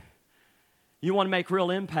 Listen, you want to make real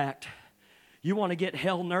impact. You want to get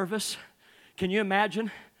hell nervous. Can you imagine?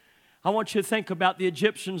 I want you to think about the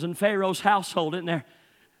Egyptians and Pharaoh's household in there.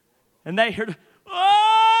 And they heard,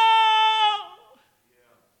 oh!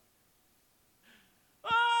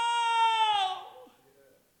 Oh!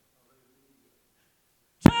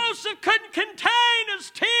 Joseph couldn't contain his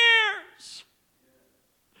tears.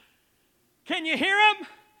 Can you hear them?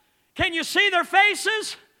 Can you see their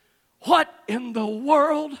faces? What in the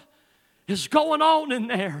world is going on in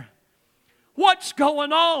there? What's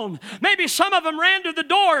going on? Maybe some of them ran to the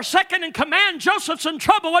door, second in command. Joseph's in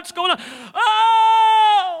trouble. What's going on?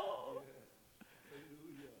 Oh!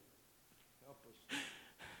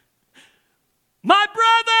 My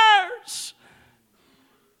brothers!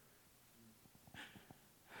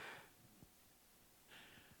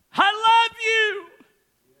 I love you!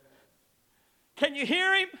 Can you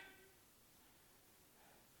hear him?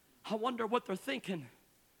 I wonder what they're thinking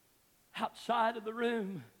outside of the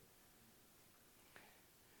room.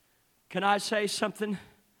 Can I say something?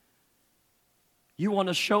 You want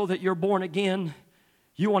to show that you're born again.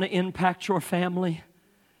 You want to impact your family.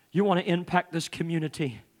 You want to impact this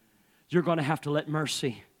community. You're going to have to let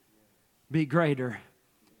mercy be greater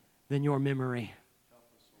than your memory.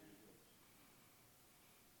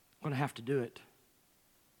 I'm going to have to do it.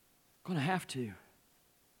 I'm going to have to.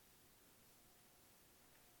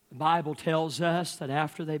 The Bible tells us that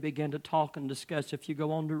after they began to talk and discuss, if you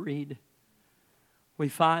go on to read, we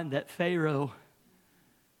find that Pharaoh,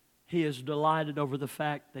 he is delighted over the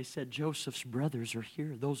fact they said Joseph's brothers are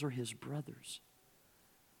here. Those are his brothers.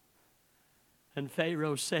 And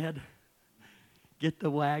Pharaoh said, get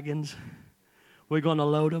the wagons. We're going to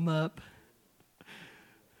load them up.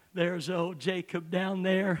 There's old Jacob down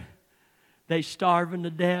there. They starving to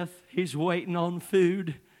death. He's waiting on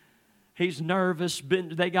food. He's nervous.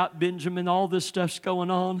 They got Benjamin. All this stuff's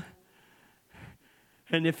going on.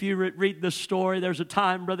 And if you read the story, there's a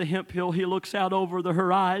time, Brother Hemphill, he looks out over the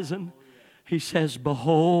horizon. He says,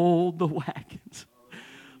 behold the wagons.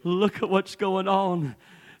 Look at what's going on.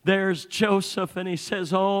 There's Joseph, and he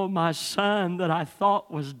says, oh, my son that I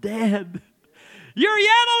thought was dead. You're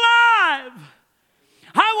yet alive.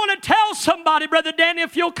 I want to tell somebody, Brother Danny,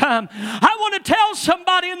 if you'll come. I want to tell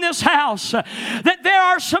somebody in this house that there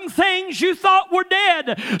are some things you thought were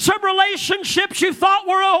dead, some relationships you thought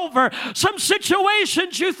were over, some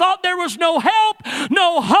situations you thought there was no help,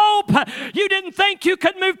 no hope. You didn't think you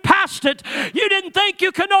could move past it. You didn't think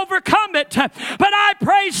you could overcome it. But I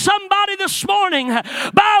pray somebody this morning,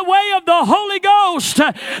 by way of the Holy Ghost,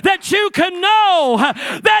 that you can know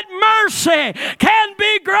that mercy can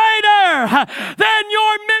be greater than your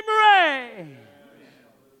memory.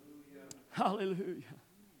 Hallelujah.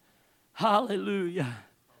 Hallelujah.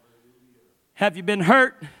 Have you been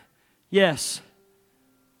hurt? Yes.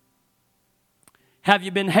 Have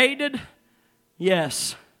you been hated?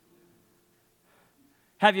 Yes.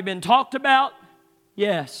 Have you been talked about?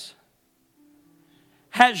 Yes.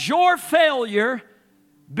 Has your failure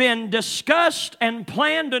been discussed and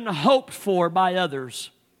planned and hoped for by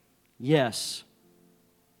others? Yes.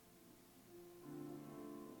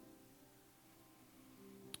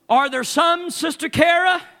 Are there some, Sister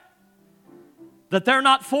Kara, that they're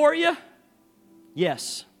not for you?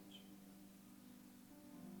 Yes.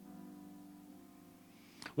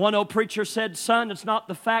 One old preacher said, son, it's not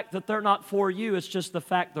the fact that they're not for you, it's just the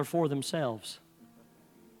fact they're for themselves.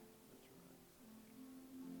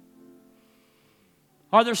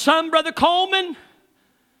 Are there some, Brother Coleman,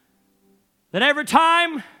 that every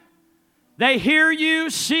time they hear you,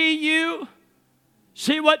 see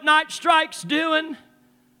what Night Strike's doing,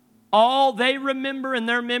 all they remember in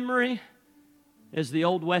their memory is the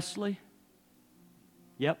old Wesley?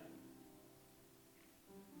 Yep.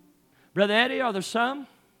 Brother Eddie, are there some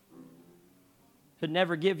who'd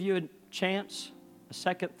never give you a chance, a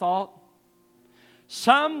second thought?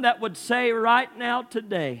 Some that would say right now,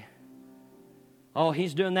 today, oh,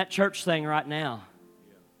 he's doing that church thing right now.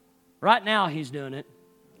 Right now he's doing it.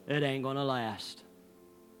 It ain't going to last.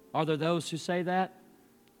 Are there those who say that?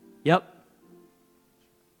 Yep.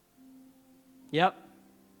 Yep.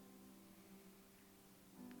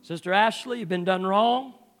 Sister Ashley, you've been done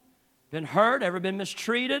wrong, been hurt, ever been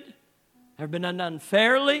mistreated, ever been done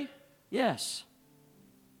unfairly? Yes.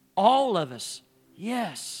 All of us,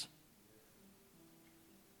 yes.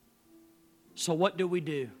 So what do we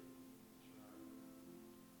do?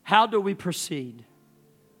 How do we proceed?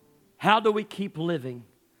 How do we keep living?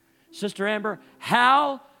 Sister Amber,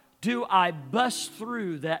 how do I bust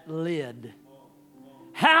through that lid?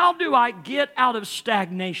 How do I get out of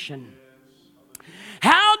stagnation?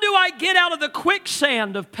 How do I get out of the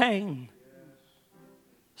quicksand of pain?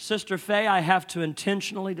 Sister Faye, I have to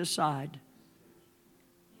intentionally decide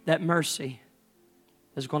that mercy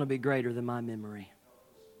is going to be greater than my memory.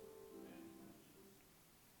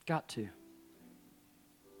 Got to.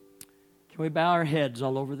 Can we bow our heads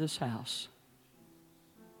all over this house?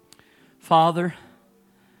 Father,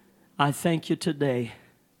 I thank you today.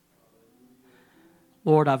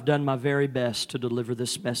 Lord, I've done my very best to deliver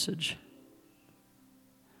this message.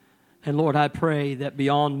 And Lord, I pray that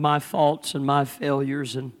beyond my faults and my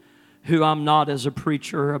failures and who I'm not as a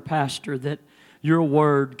preacher or a pastor, that your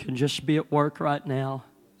word can just be at work right now.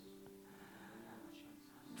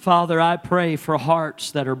 Father, I pray for hearts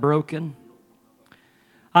that are broken.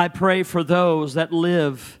 I pray for those that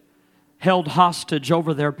live held hostage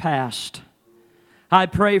over their past. I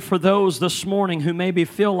pray for those this morning who maybe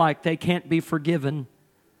feel like they can't be forgiven.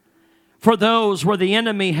 For those where the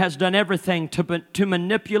enemy has done everything to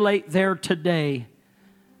manipulate their today,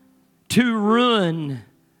 to ruin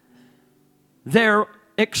their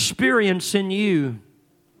experience in you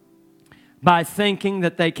by thinking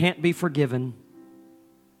that they can't be forgiven,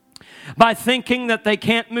 by thinking that they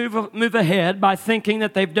can't move ahead, by thinking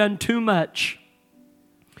that they've done too much.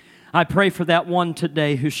 I pray for that one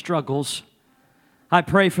today who struggles. I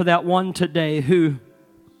pray for that one today who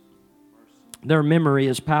their memory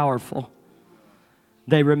is powerful.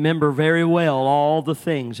 They remember very well all the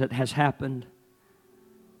things that has happened.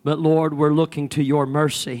 But Lord, we're looking to your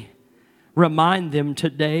mercy. Remind them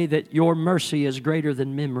today that your mercy is greater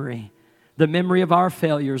than memory. The memory of our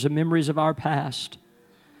failures, the memories of our past.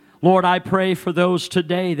 Lord, I pray for those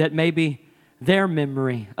today that maybe their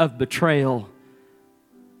memory of betrayal,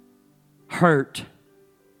 hurt,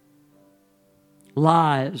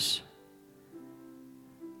 lies,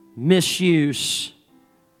 misuse.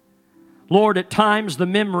 Lord, at times the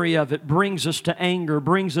memory of it brings us to anger,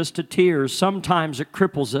 brings us to tears. Sometimes it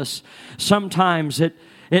cripples us. Sometimes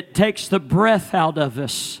it takes the breath out of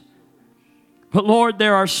us. But Lord,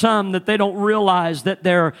 there are some that they don't realize that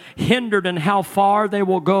they're hindered in how far they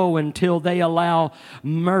will go until they allow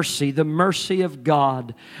mercy, the mercy of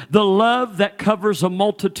God, the love that covers a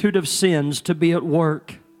multitude of sins to be at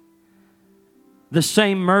work. The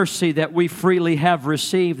same mercy that we freely have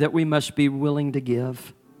received that we must be willing to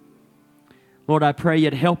give. Lord, I pray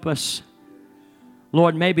you'd help us.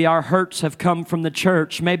 Lord, maybe our hurts have come from the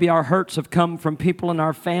church. Maybe our hurts have come from people in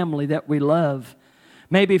our family that we love.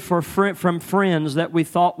 Maybe from friends that we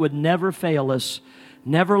thought would never fail us,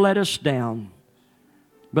 never let us down.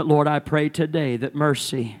 But Lord, I pray today that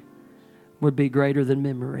mercy would be greater than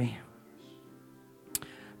memory.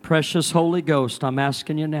 Precious Holy Ghost, I'm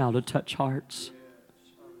asking you now to touch hearts.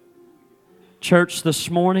 Church, this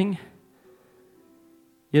morning,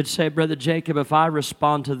 you'd say, Brother Jacob, if I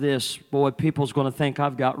respond to this, boy, people's going to think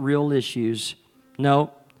I've got real issues.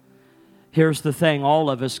 No. Here's the thing, all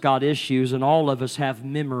of us got issues and all of us have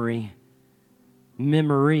memories,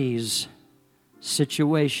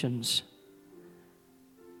 situations.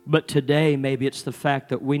 But today, maybe it's the fact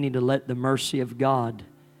that we need to let the mercy of God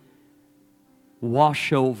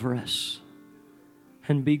wash over us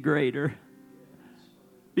and be greater.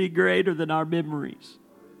 Be greater than our memories.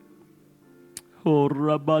 Oh,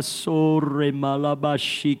 rabasore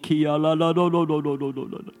malabashiki ala la no no no no no no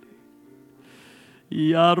no.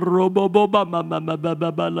 Ya robobo ba ma ma ma ba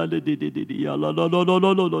ba ba la di di di di ala no no no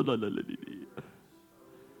no no no no la di di.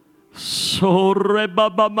 So re ba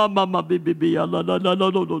ba ma ma ma bi bi bi ala no no no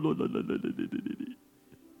no no no no no no.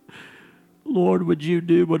 Lord, would you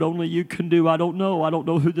do what only you can do? I don't know. I don't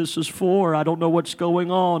know who this is for. I don't know what's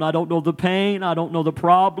going on. I don't know the pain. I don't know the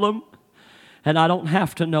problem. And I don't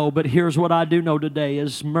have to know. But here's what I do know today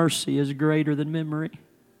is mercy is greater than memory.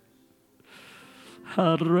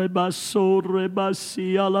 Come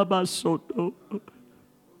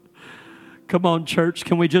on, church.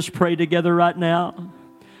 Can we just pray together right now?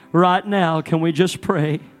 Right now, can we just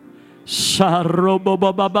pray?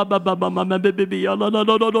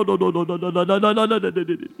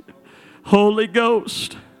 Holy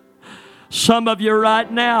Ghost, some of you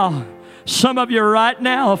right now,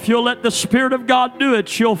 if you'll let the Spirit of God do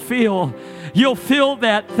it, you'll feel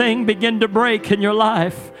that thing begin to break in your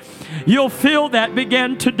life. You'll feel that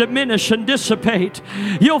begin to diminish and dissipate.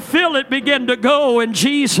 You'll feel it begin to go in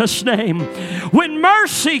Jesus' name. When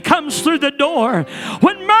mercy comes through the door,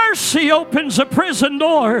 when mercy opens the prison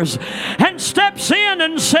doors and steps in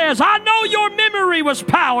and says, I know your memory was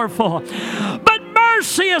powerful, but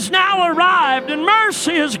mercy has now arrived and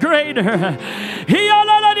mercy is greater.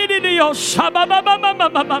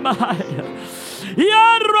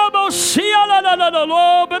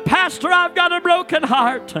 Oh, but Pastor, I've got a broken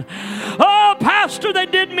heart. Oh, Pastor, they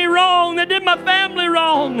did me wrong. They did my family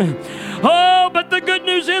wrong. Oh, but the good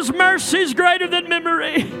news is mercy is greater than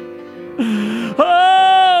memory.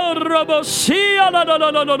 Oh,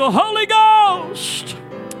 Holy Ghost.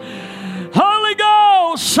 Holy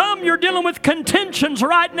Ghost, some you're dealing with contentions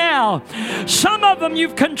right now. Some of them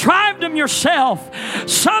you've contrived them yourself.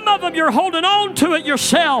 Some of them you're holding on to it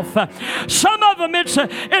yourself. Some of them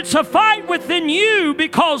it's a fight within you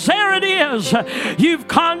because there it is. You've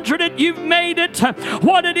conjured it, you've made it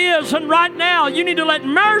what it is, and right now you need to let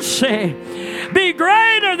mercy be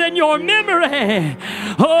greater than your memory.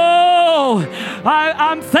 Oh,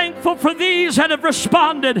 I'm thankful for these that have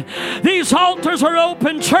responded. These altars are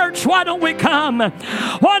open, church. Why don't we come?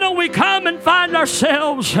 Why don't we come and find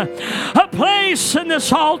ourselves a place in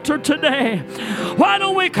this altar today? Why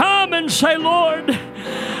don't we come and say, Lord,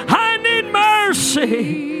 I need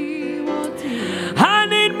mercy. I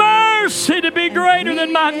need mercy to be greater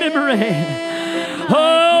than my memory.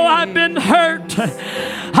 Oh, I've been hurt.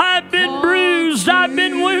 I've been bruised. I've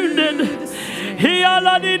been wounded.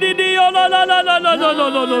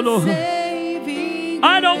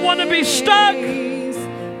 I don't want to be stuck.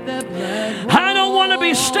 I don't want to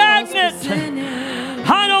be stagnant.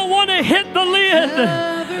 I don't want to hit the lid.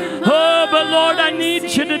 Oh, but Lord, I need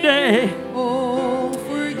you today. Oh,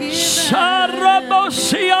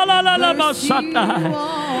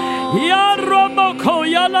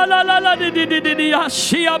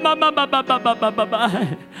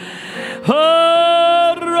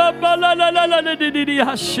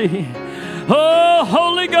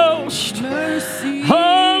 Holy Ghost.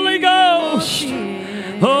 Holy Ghost.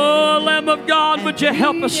 Oh, Lamb of God, would you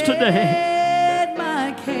help us today?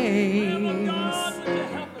 My case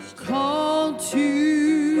called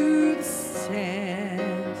to the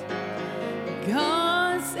stand. God.